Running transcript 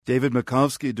David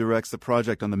Makovsky directs the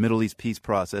project on the Middle East peace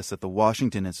process at the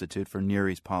Washington Institute for Near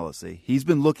East Policy. He's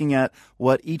been looking at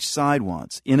what each side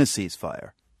wants in a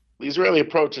ceasefire. The Israeli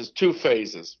approach is two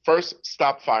phases. First,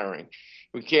 stop firing.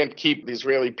 We can't keep the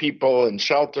Israeli people in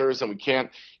shelters, and we can't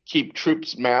keep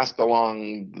troops massed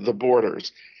along the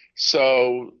borders.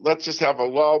 So let's just have a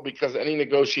lull, because any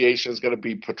negotiation is going to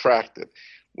be protracted.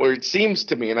 Where it seems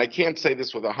to me, and I can't say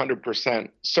this with 100%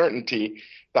 certainty,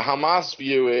 the Hamas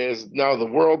view is, no, the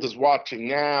world is watching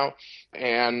now,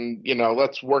 and,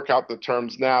 let's work out the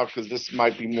terms now because this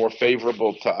might be more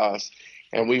favorable to us.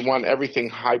 And we want everything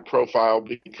high profile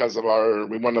because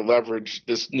we want to leverage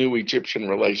this new Egyptian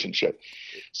relationship.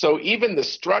 So even the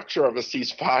structure of a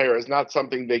ceasefire is not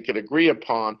something they could agree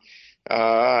upon.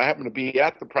 I happen to be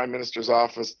at the Prime Minister's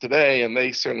office today, and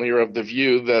they certainly are of the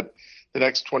view that the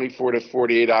next 24 to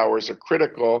 48 hours are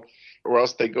critical, or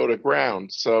else they go to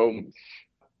ground. So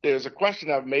there's a question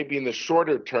of maybe in the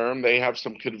shorter term they have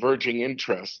some converging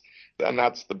interests. And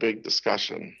that's the big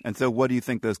discussion. And so what do you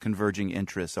think those converging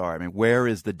interests are? I mean, where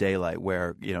is the daylight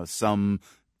where, some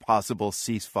possible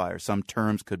ceasefire, some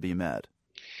terms could be met?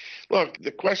 Look,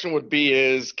 the question would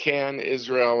be can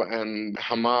Israel and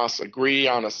Hamas agree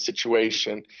on a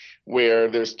situation where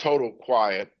there's total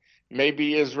quiet?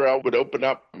 Maybe Israel would open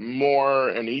up more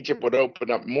and Egypt would open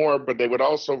up more, but they would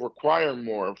also require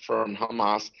more from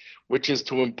Hamas, which is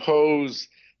to impose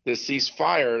the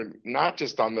ceasefire, not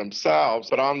just on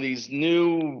themselves, but on these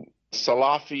new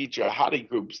Salafi jihadi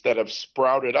groups that have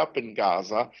sprouted up in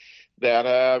Gaza, that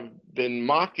have been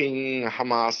mocking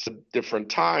Hamas at different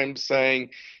times,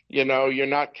 saying, you're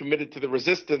not committed to the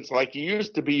resistance like you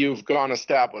used to be, you've gone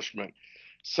establishment.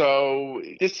 So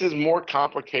this is more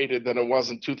complicated than it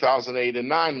was in 2008 and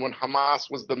 2009 when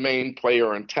Hamas was the main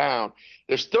player in town.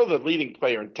 They're still the leading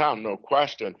player in town, no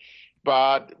question.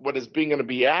 But what is going to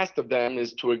be asked of them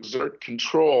is to exert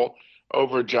control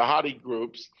over jihadi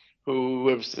groups who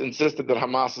have insisted that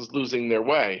Hamas is losing their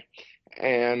way.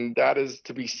 And that is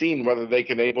to be seen whether they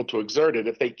can able to exert it.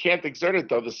 If they can't exert it,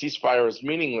 though, the ceasefire is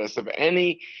meaningless. If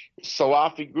any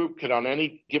Salafi group could on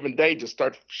any given day just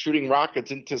start shooting rockets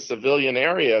into civilian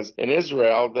areas in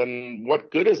Israel, then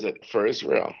what good is it for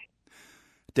Israel?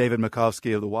 David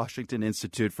Makovsky of the Washington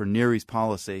Institute for Near East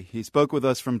Policy. He spoke with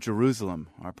us from Jerusalem.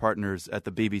 Our partners at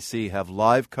the BBC have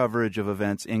live coverage of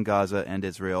events in Gaza and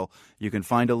Israel. You can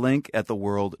find a link at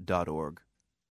theworld.org.